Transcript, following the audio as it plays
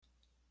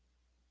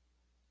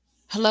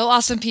Hello,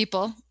 awesome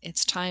people.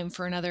 It's time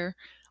for another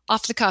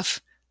off the cuff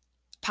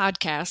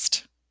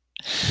podcast.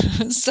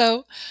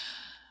 So,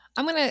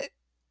 I'm going to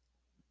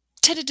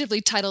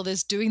tentatively title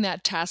this Doing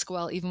That Task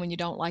Well, Even When You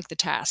Don't Like the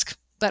Task,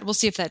 but we'll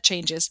see if that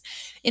changes.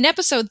 In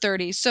episode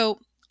 30,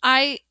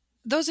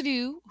 those of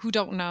you who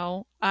don't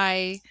know,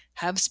 I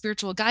have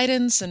spiritual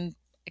guidance and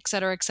et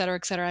cetera, et cetera,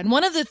 et cetera. And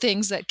one of the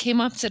things that came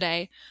up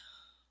today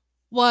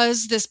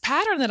was this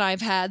pattern that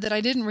I've had that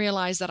I didn't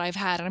realize that I've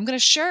had. And I'm going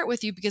to share it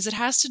with you because it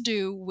has to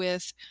do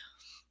with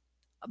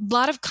a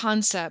lot of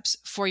concepts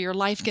for your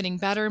life getting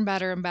better and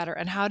better and better,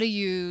 and how to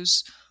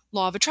use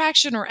law of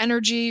attraction or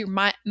energy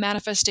or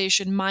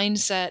manifestation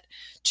mindset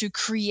to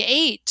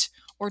create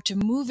or to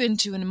move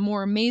into a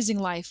more amazing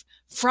life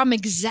from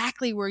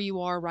exactly where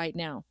you are right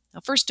now.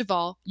 Now, first of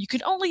all, you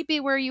can only be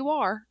where you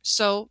are.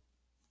 So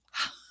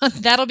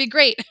that'll be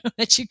great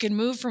that you can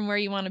move from where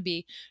you want to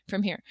be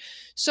from here.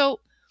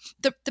 So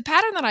the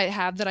pattern that I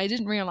have that I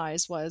didn't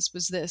realize was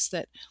this,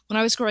 that when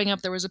I was growing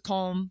up, there was a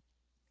poem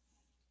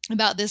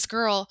about this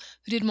girl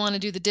who didn't want to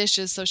do the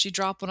dishes, so she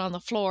dropped one on the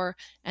floor,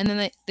 and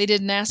then they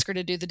didn't ask her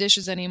to do the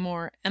dishes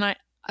anymore. And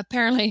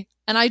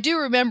I do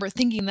remember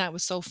thinking that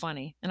was so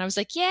funny. And I was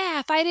like,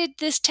 yeah, if I did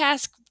this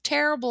task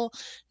terrible,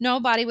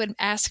 nobody would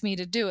ask me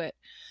to do it.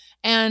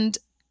 And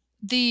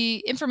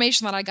the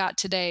information that I got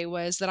today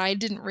was that I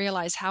didn't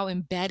realize how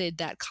embedded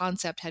that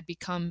concept had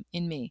become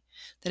in me.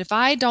 That if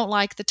I don't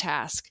like the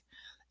task,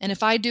 and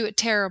if I do it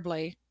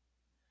terribly,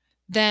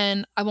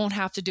 then I won't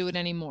have to do it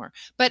anymore.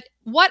 But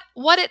what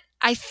it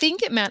I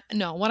think it meant,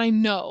 no, what I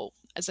know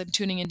as I'm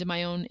tuning into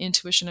my own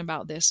intuition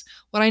about this,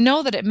 what I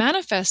know that it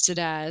manifested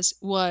as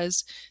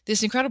was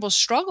this incredible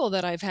struggle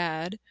that I've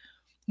had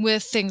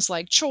with things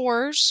like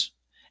chores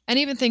and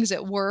even things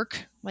at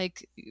work,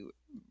 like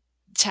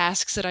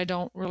tasks that I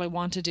don't really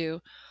want to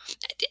do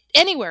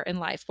anywhere in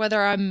life,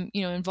 whether I'm,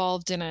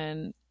 involved in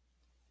a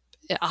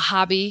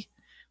hobby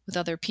with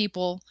other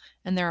people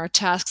and there are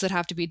tasks that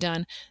have to be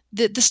done.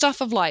 The stuff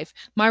of life,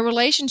 my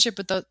relationship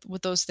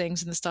with those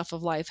things and the stuff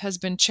of life has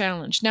been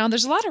challenged. Now,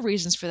 there's a lot of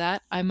reasons for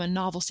that. I'm a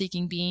novel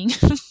seeking being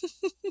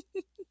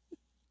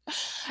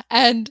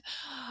and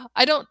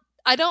I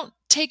don't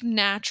take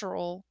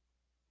natural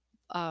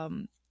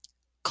um,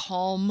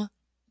 calm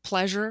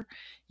pleasure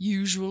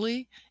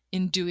usually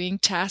in doing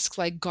tasks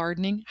like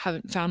gardening.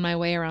 Haven't found my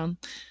way around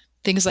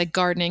things like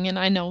gardening, and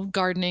I know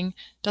gardening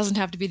doesn't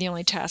have to be the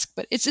only task,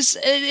 but it's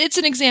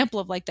an example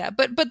of like that.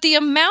 But the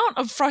amount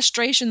of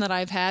frustration that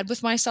I've had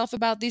with myself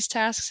about these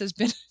tasks has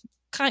been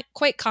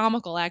quite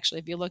comical,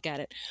 actually, if you look at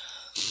it.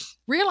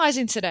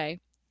 Realizing today,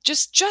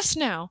 just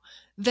now,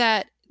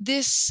 that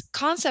this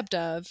concept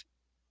of,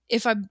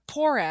 if I'm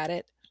poor at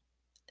it,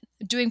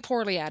 doing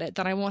poorly at it,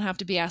 then I won't have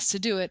to be asked to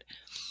do it,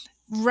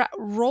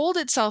 rolled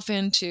itself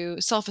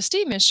into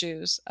self-esteem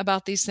issues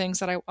about these things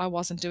that I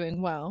wasn't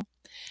doing well,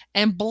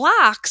 and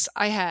blocks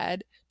I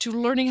had to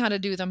learning how to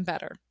do them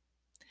better.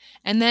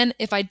 And then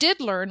if I did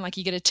learn, like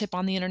you get a tip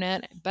on the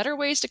internet, better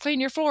ways to clean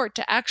your floor,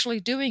 to actually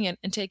doing it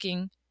and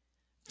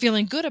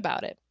feeling good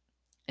about it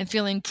and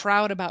feeling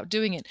proud about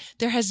doing it.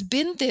 There has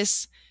been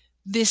this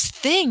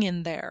thing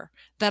in there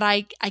that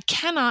I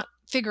cannot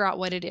figure out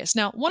what it is.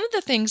 Now, one of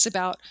the things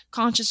about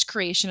conscious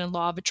creation and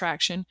law of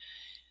attraction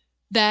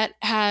that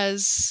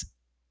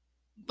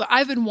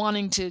I've been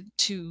wanting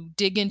to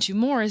dig into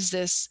more is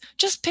this: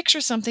 just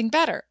picture something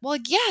better. Well,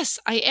 yes,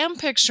 I am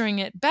picturing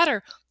it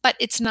better, but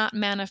it's not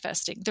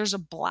manifesting. There's a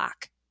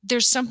block.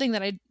 There's something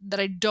that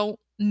I don't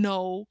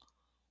know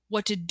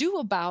what to do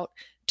about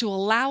to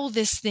allow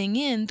this thing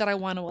in that I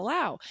want to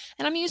allow.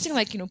 And I'm using,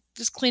 like,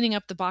 just cleaning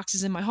up the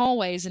boxes in my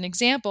hallway as an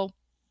example,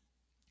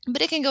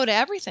 but it can go to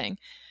everything.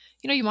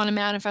 You want to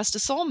manifest a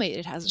soulmate,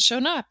 it hasn't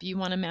shown up. You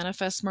want to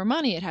manifest more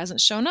money, it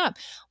hasn't shown up.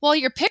 Well,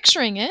 you're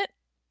picturing it.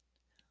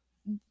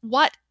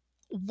 What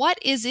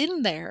is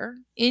in there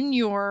in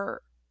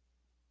your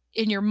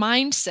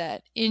mindset,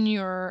 in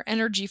your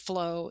energy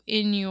flow,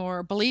 in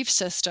your belief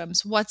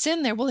systems? What's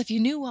in there? Well, if you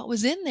knew what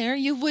was in there,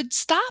 you would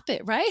stop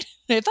it, right?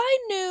 If I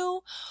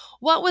knew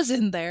what was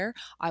in there,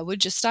 I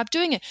would just stop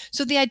doing it.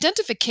 So the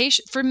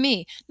identification for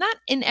me, not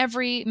in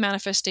every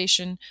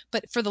manifestation,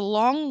 but for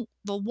the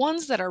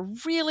ones that are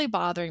really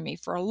bothering me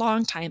for a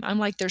long time, I'm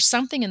like, there's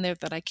something in there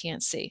that I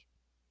can't see,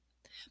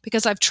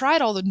 because I've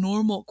tried all the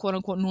normal, quote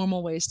unquote,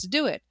 normal ways to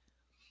do it.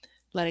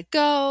 Let it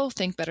go,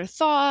 think better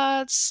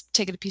thoughts,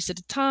 take it a piece at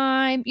a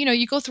time.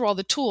 You go through all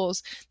the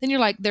tools. Then you're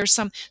like, there's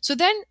some. So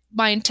then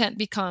my intent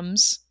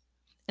becomes,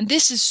 and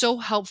this is so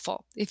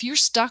helpful, if you're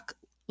stuck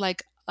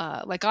like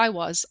I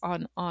was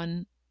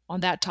on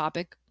that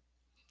topic,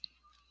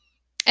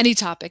 any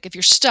topic, if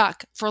you're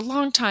stuck for a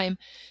long time,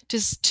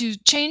 to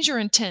change your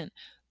intent.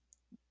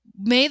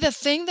 May the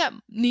thing that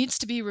needs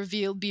to be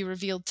revealed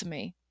to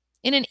me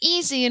in an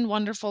easy and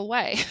wonderful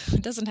way.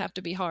 It doesn't have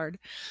to be hard.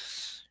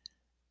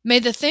 May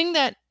the thing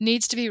that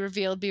needs to be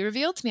revealed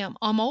to me.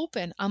 I'm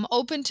open. I'm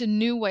open to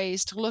new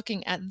ways to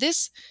looking at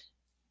this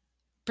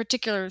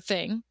particular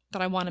thing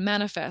that I want to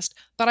manifest.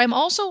 But I'm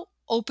also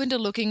open to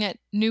looking at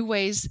new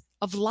ways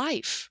of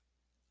life,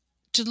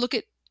 to look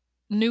at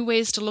new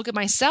ways to look at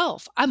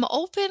myself. I'm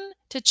open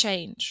to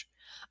change.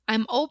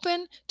 I'm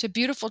open to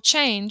beautiful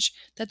change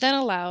that then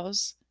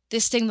allows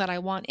this thing that I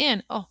want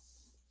in. Oh,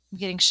 I'm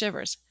getting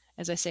shivers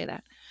as I say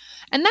that.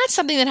 And that's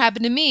something that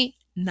happened to me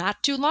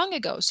not too long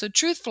ago. So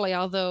truthfully,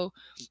 although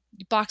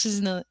boxes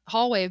in the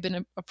hallway have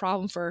been a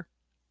problem for,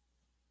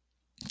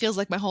 feels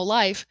like my whole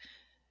life,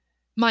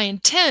 my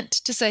intent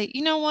to say,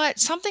 you know what,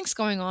 something's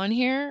going on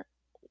here.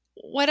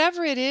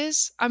 Whatever it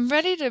is, I'm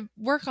ready to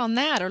work on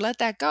that or let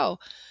that go.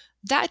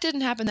 That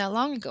didn't happen that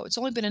long ago. It's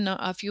only been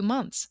a few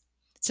months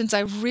since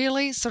I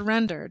really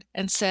surrendered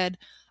and said,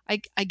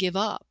 I give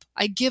up.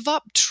 I give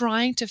up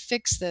trying to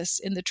fix this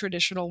in the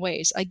traditional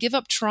ways. I give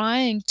up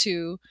trying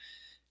to,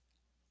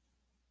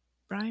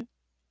 right?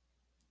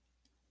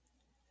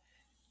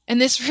 And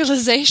this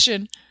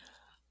realization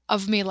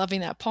of me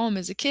loving that poem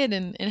as a kid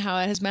and how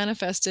it has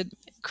manifested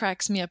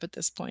cracks me up at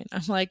this point.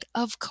 I'm like,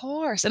 of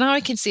course. And now I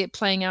can see it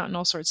playing out in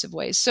all sorts of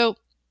ways. So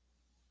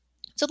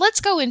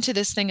let's go into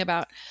this thing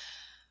about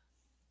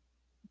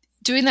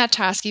doing that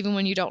task even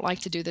when you don't like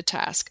to do the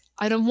task.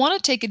 I don't want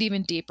to take it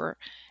even deeper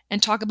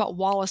and talk about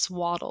Wallace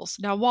Wattles.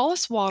 Now,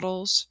 Wallace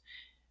Wattles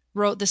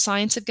wrote The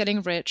Science of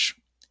Getting Rich,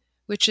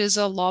 which is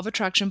a law of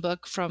attraction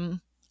book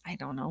from, I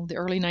don't know, the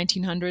early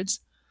 1900s.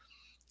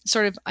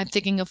 Sort of, I'm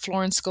thinking of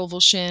Florence Scovel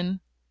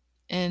Shinn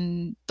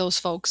and those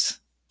folks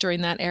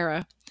during that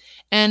era.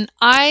 And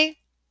I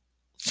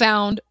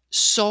found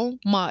so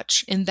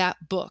much in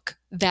that book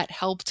that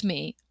helped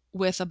me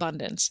with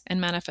abundance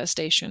and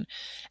manifestation.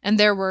 And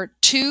there were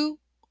two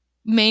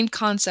main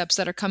concepts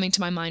that are coming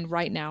to my mind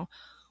right now.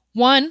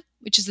 One,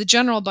 which is the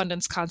general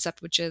abundance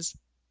concept, which is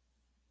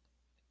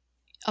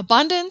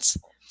abundance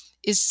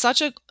is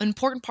such an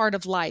important part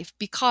of life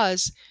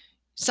because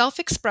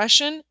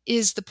self-expression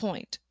is the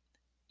point.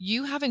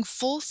 You having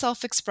full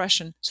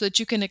self-expression so that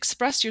you can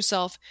express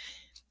yourself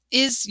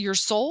is your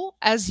soul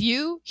as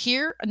you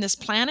here on this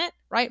planet,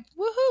 right?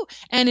 Woohoo!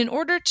 And in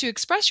order to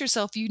express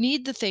yourself, you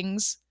need the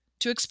things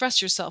to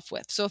express yourself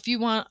with. So if you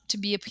want to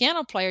be a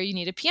piano player, you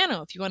need a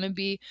piano. If you want to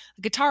be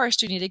a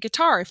guitarist, you need a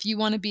guitar. If you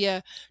want to be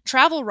a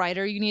travel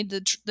writer, you need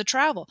the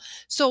travel.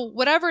 So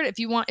whatever, if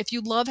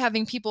you love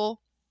having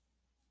people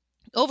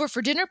over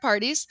for dinner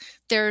parties,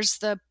 there's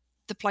the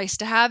place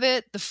to have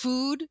it, the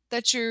food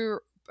that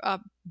you're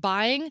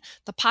buying,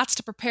 the pots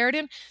to prepare it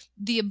in.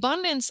 The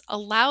abundance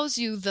allows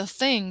you the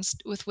things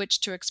with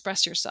which to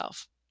express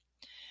yourself.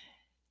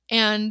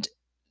 And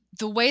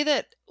the way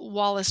that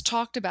Wallace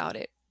talked about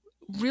it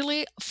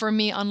really, for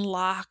me,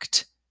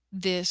 unlocked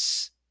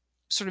this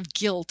sort of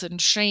guilt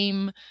and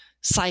shame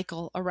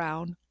cycle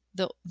around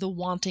the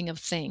wanting of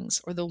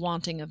things or the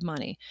wanting of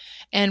money,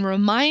 and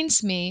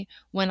reminds me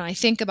when I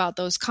think about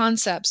those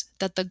concepts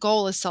that the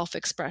goal is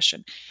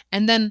self-expression.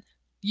 And then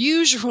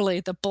usually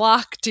the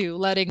block to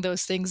letting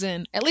those things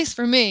in, at least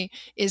for me,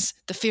 is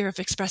the fear of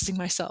expressing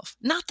myself,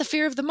 not the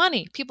fear of the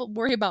money. People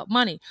worry about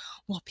money.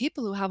 Well,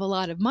 people who have a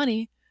lot of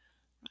money,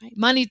 right?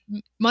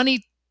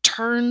 Money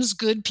turns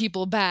good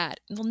people bad.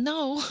 Well,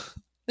 no.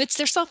 It's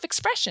their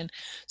self-expression.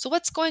 So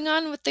what's going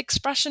on with the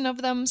expression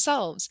of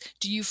themselves?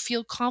 Do you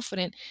feel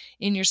confident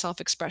in your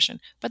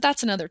self-expression? But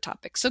that's another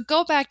topic. So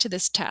go back to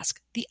this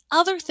task. The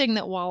other thing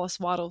that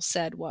Wallace Wattles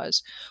said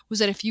was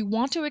that if you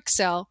want to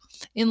excel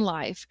in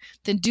life,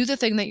 then do the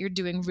thing that you're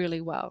doing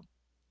really well.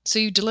 So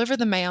you deliver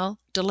the mail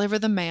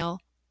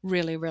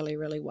really, really,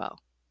 really well.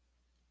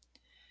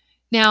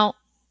 Now,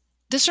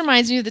 this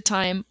reminds me of the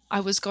time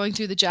I was going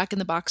through the Jack in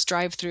the Box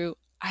drive-thru.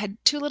 I had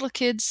two little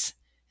kids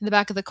in the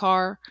back of the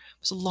car.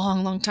 It was a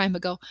long, long time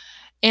ago.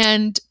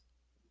 And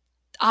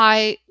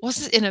I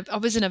was in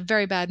a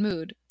very bad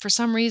mood for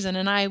some reason.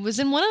 And I was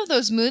in one of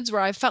those moods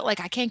where I felt like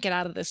I can't get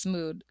out of this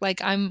mood.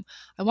 Like I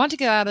want to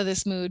get out of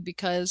this mood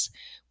because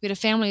we had a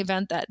family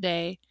event that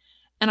day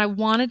and I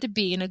wanted to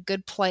be in a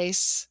good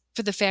place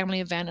for the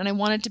family event. And I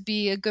wanted to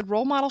be a good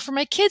role model for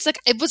my kids. Like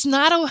it was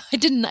not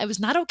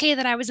okay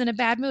that I was in a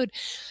bad mood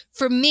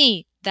for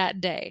me that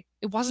day.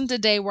 It wasn't a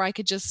day where I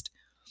could just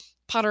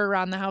putter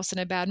around the house in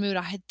a bad mood.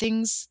 I had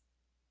things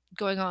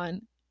going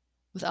on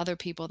with other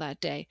people that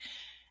day.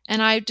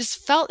 And I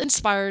just felt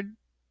inspired.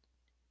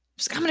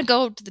 I'm going to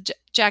go to the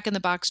Jack in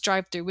the Box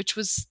drive-thru, which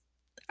was,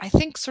 I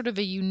think, sort of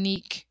a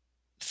unique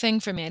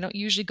thing for me. I don't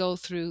usually go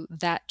through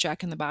that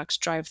Jack in the Box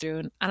drive-thru.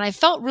 And I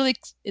felt really,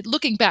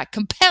 looking back,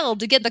 compelled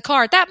to get in the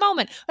car at that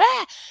moment.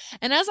 Ah!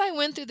 And as I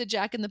went through the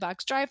Jack in the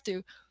Box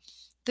drive-thru,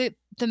 the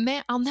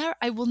man,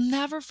 I will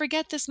never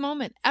forget this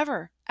moment,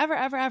 ever, ever,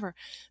 ever, ever.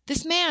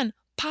 This man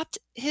popped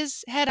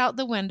his head out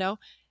the window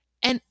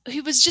and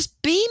he was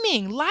just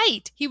beaming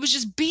light. He was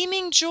just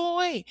beaming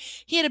joy.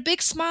 He had a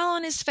big smile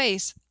on his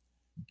face.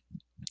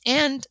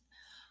 And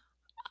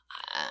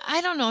I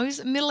don't know, he's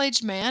a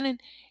middle-aged man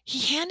and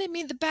he handed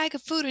me the bag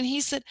of food and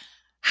he said,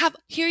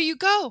 here you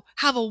go.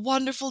 Have a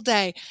wonderful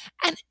day.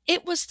 And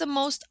it was the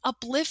most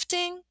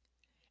uplifting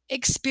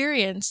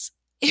experience.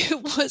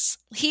 It was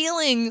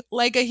healing,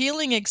 like a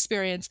healing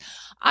experience.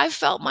 I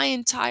felt my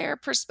entire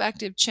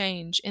perspective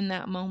change in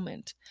that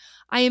moment.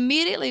 I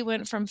immediately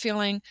went from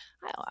feeling,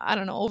 I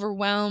don't know,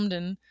 overwhelmed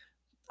and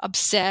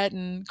upset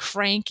and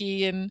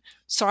cranky and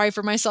sorry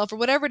for myself or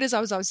whatever it is I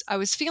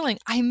was feeling,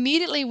 I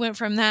immediately went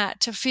from that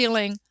to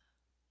feeling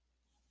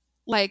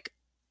like,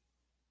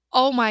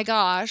 oh my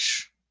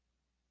gosh,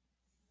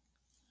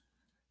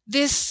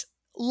 this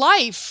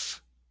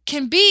life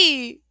can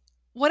be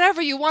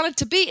whatever you want it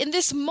to be. In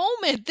this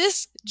moment,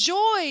 this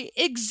joy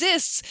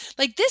exists.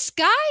 Like this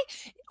guy,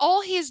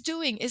 all he is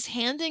doing is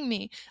handing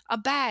me a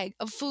bag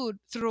of food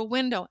through a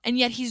window. And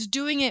yet he's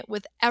doing it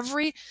with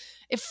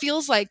it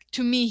feels like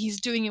to me, he's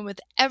doing it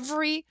with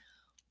every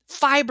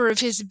fiber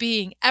of his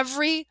being,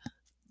 every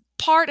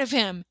part of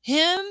him,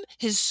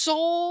 his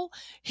soul,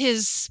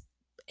 his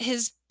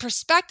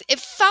perspective. It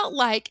felt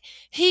like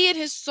he and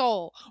his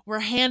soul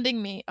were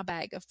handing me a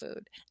bag of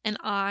food, and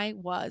I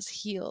was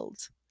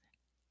healed.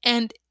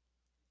 And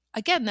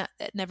again, that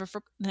never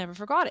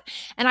forgot it.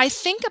 And I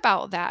think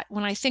about that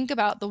when I think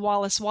about the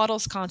Wallace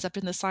Wattles concept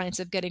in The Science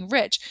of Getting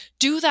Rich.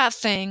 Do that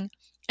thing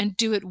and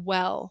do it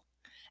well,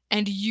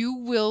 and you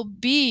will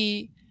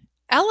be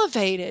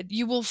elevated.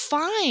 You will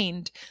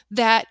find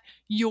that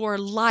your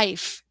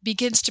life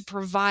begins to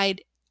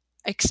provide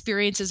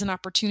experiences and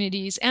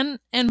opportunities and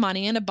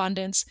money and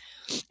abundance.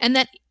 And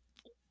that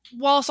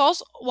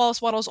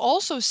Wallace Wattles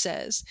also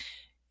says,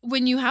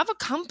 when you have a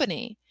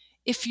company,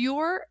 if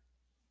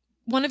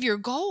one of your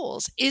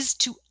goals is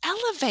to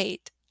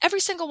elevate every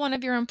single one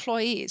of your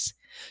employees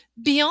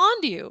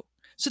beyond you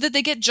so that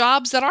they get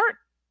jobs that aren't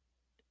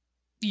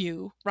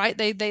you, right?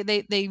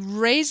 They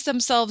raise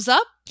themselves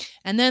up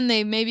and then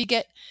they maybe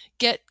get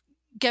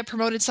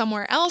promoted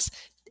somewhere else.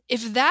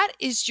 If that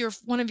is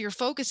one of your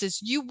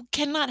focuses, you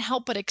cannot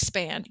help but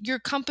expand. Your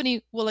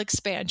company will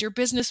expand. Your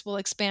business will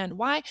expand.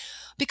 Why?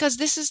 Because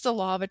this is the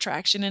law of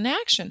attraction in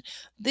action.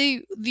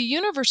 The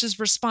universe is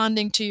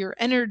responding to your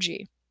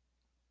energy.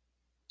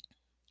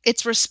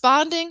 It's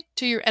responding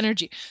to your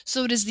energy.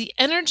 So it is the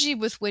energy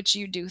with which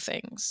you do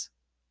things.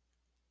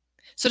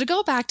 So to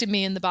go back to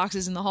me in the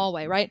boxes in the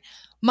hallway, right?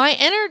 My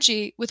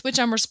energy with which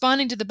I'm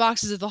responding to the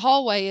boxes of the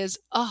hallway is,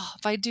 oh,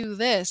 if I do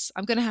this,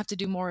 I'm going to have to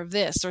do more of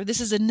this. Or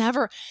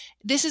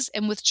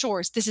and with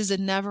chores, this is a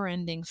never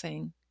ending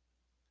thing.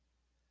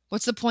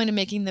 What's the point of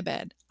making the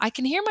bed? I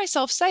can hear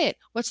myself say it.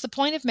 What's the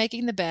point of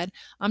making the bed?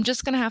 I'm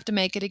just going to have to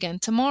make it again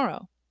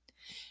tomorrow.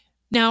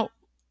 Now,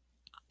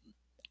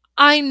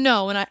 I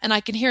know, and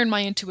I can hear in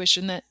my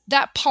intuition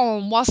that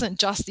poem wasn't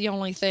just the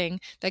only thing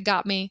that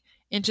got me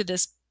into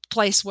this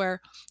place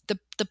where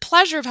the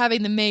pleasure of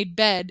having the made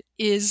bed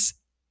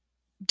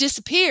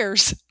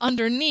disappears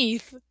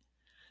underneath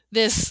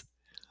this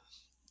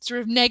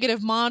sort of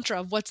negative mantra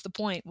of what's the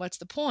point,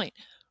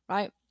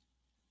 right?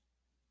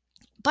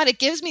 But it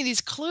gives me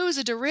these clues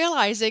into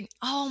realizing,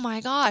 oh my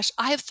gosh,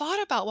 I have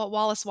thought about what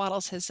Wallace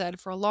Wattles has said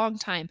for a long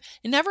time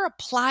and never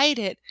applied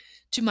it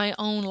to my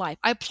own life.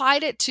 I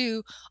applied it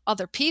to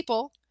other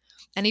people,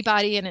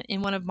 anybody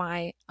in one of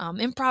my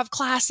improv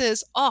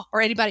classes,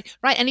 or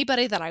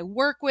anybody that I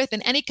work with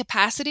in any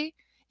capacity,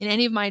 in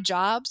any of my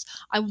jobs.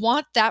 I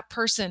want that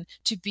person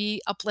to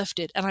be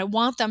uplifted and I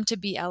want them to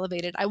be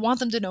elevated. I want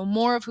them to know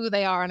more of who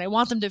they are and I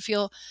want them to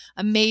feel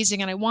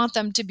amazing and I want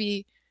them to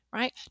be,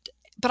 right?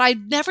 But I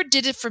never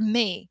did it for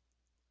me.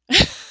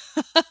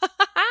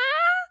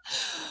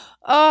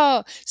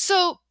 Oh,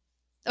 so,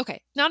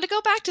 okay. Now to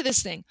go back to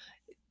this thing,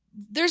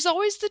 there's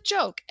always the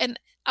joke, and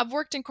I've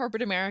worked in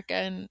corporate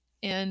America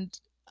and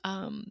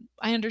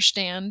I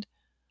understand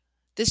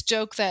this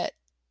joke that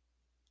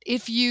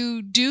if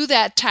you do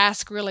that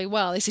task really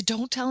well, they say,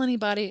 don't tell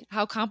anybody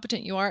how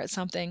competent you are at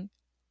something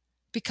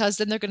because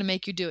then they're going to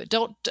make you do it.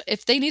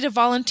 If they need a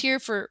volunteer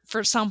for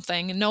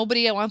something and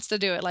nobody wants to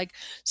do it, like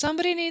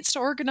somebody needs to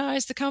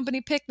organize the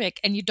company picnic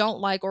and you don't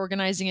like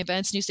organizing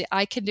events and you say,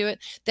 I can do it,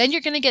 then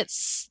you're going to get,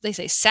 they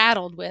say,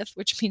 saddled with,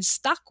 which means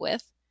stuck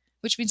with,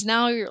 which means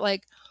now you're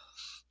like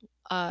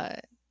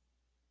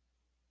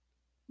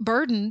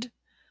burdened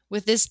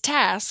with this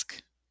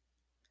task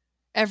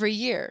every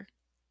year.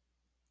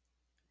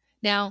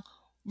 Now,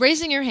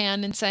 raising your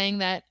hand and saying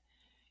that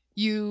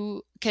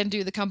you can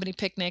do the company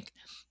picnic,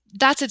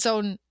 that's its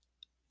own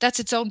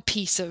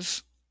piece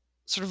of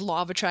sort of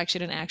law of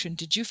attraction and action.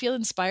 Did you feel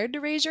inspired to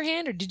raise your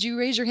hand or did you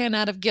raise your hand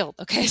out of guilt?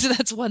 Okay, so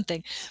that's one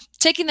thing.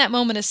 Taking that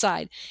moment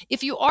aside,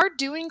 if you are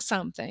doing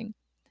something,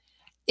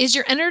 is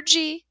your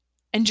energy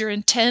and your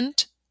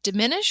intent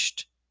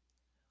diminished?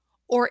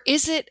 Or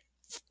is it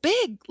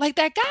big, like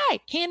that guy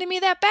handing me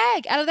that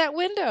bag out of that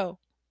window?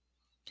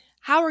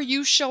 How are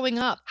you showing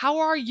up? How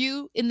are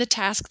you in the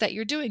task that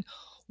you're doing?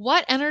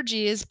 What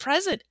energy is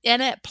present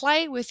and at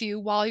play with you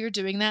while you're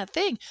doing that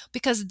thing?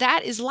 Because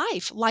that is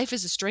life. Life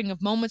is a string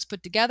of moments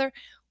put together.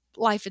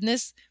 Life in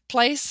this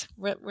place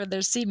where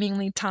there's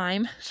seemingly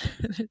time.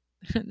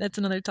 That's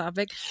another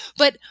topic.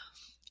 But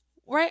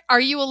right,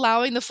 are you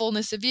allowing the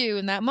fullness of you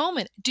in that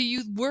moment? Do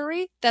you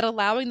worry that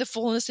allowing the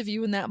fullness of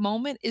you in that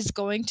moment is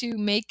going to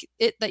make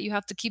it that you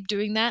have to keep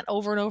doing that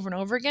over and over and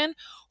over again?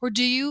 Or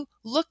do you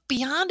look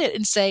beyond it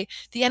and say,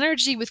 the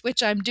energy with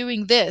which I'm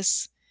doing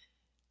this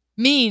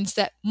means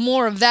that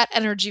more of that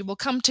energy will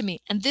come to me.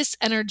 And this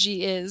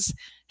energy is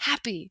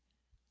happy,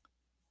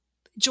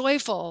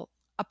 joyful,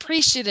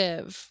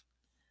 appreciative,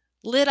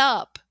 lit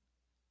up,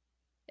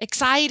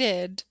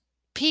 excited,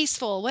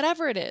 peaceful,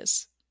 whatever it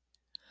is.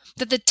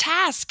 That the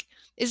task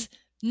is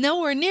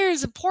nowhere near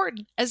as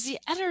important as the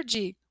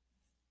energy.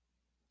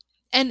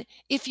 And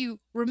if you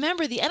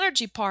remember the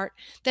energy part,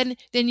 then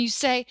you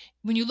say,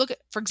 when you look at,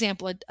 for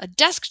example, a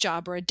desk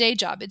job or a day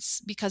job, it's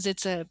because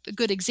it's a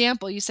good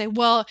example. You say,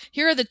 well,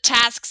 here are the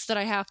tasks that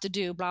I have to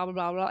do, blah, blah,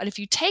 blah, blah. And if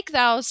you take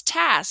those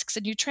tasks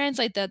and you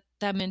translate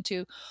them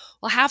into,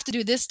 well, I have to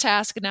do this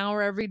task an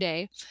hour every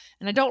day,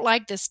 and I don't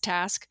like this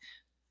task.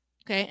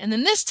 Okay. And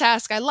then this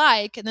task I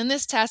like, and then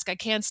this task I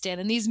can't stand,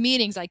 and these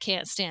meetings I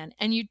can't stand.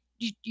 And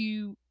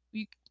you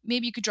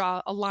maybe you could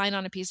draw a line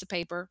on a piece of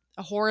paper,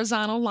 a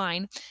horizontal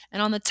line,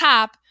 and on the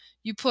top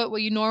you put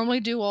what you normally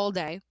do all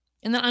day,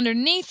 and then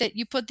underneath it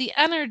you put the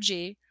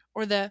energy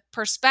or the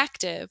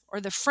perspective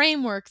or the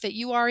framework that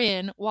you are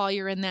in while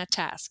you're in that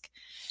task.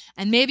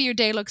 And maybe your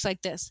day looks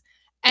like this: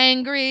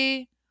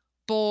 angry,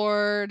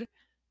 bored,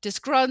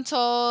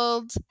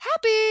 disgruntled,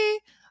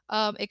 happy,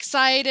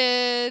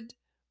 excited,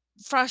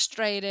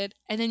 frustrated.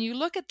 And then you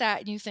look at that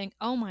and you think,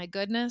 oh my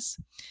goodness,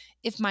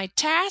 if my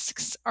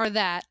tasks are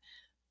that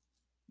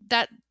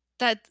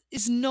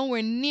is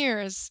nowhere near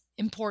as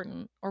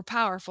important or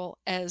powerful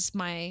as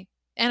my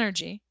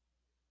energy,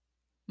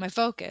 my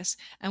focus.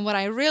 And what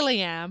I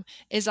really am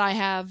is I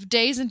have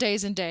days and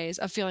days and days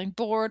of feeling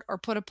bored or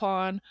put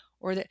upon,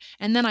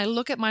 and then I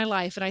look at my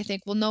life and I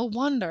think, well, no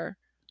wonder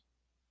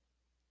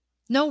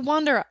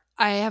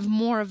I have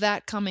more of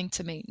that coming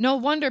to me. No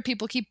wonder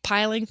people keep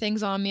piling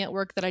things on me at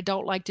work that I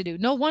don't like to do.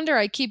 No wonder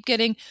I keep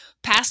getting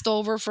passed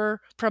over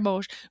for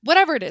promotion,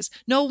 whatever it is.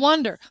 No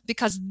wonder,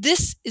 because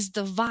this is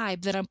the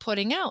vibe that I'm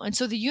putting out. And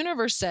so the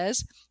universe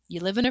says, you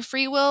live in a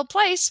free will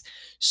place,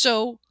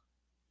 so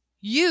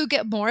you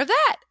get more of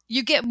that.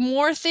 You get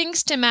more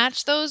things to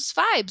match those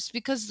vibes,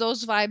 because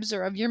those vibes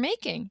are of your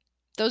making.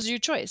 Those are your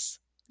choice.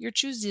 Your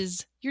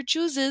chooses. Your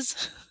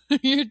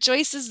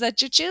choices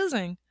that you're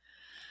choosing.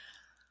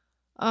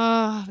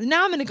 Now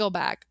I'm going to go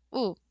back.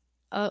 Ooh,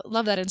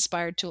 love that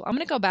inspired tool. I'm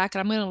going to go back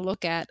and I'm going to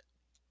look at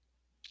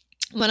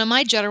one of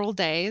my general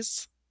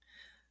days,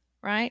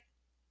 right?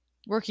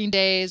 Working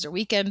days or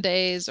weekend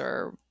days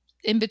or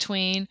in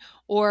between,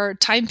 or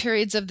time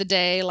periods of the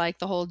day, like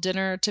the whole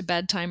dinner to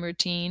bedtime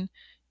routine,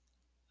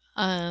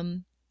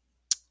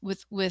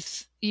 with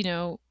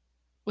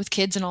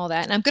kids and all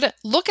that. And I'm going to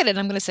look at it and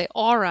I'm going to say,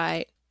 all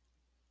right,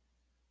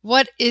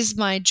 what is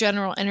my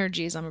general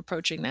energy as I'm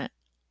approaching that?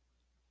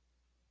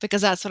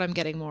 Because that's what I'm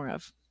getting more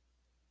of.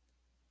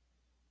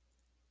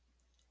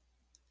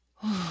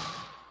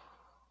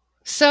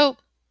 So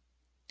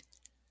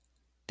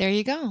there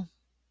you go.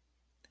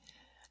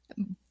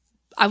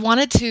 I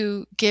wanted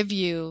to give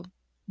you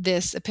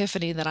this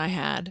epiphany that I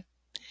had,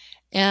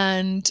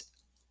 and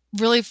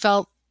really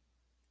felt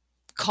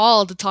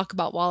called to talk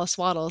about Wallace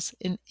Wattles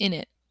in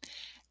it.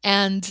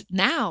 And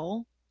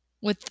now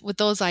with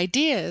those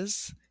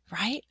ideas,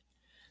 right?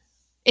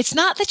 It's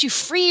not that you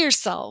free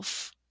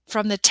yourself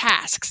from the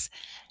tasks.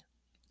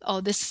 Oh,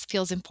 this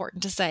feels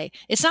important to say.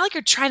 It's not like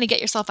you're trying to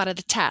get yourself out of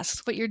the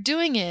tasks. What you're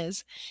doing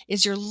is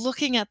you're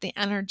looking at the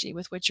energy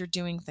with which you're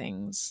doing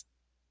things.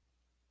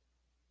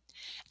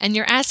 And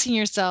you're asking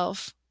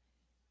yourself,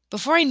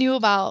 before I knew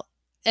about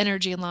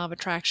energy and law of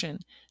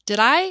attraction, did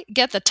I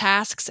get the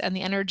tasks and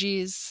the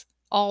energies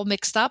all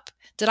mixed up?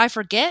 Did I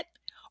forget?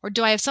 Or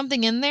do I have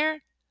something in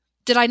there?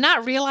 Did I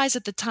not realize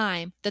at the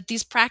time that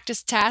these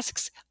practice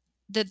tasks,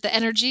 that the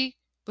energy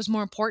was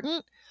more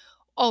important?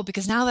 Oh,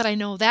 because now that I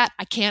know that,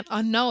 I can't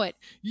unknow it.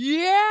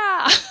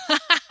 Yeah!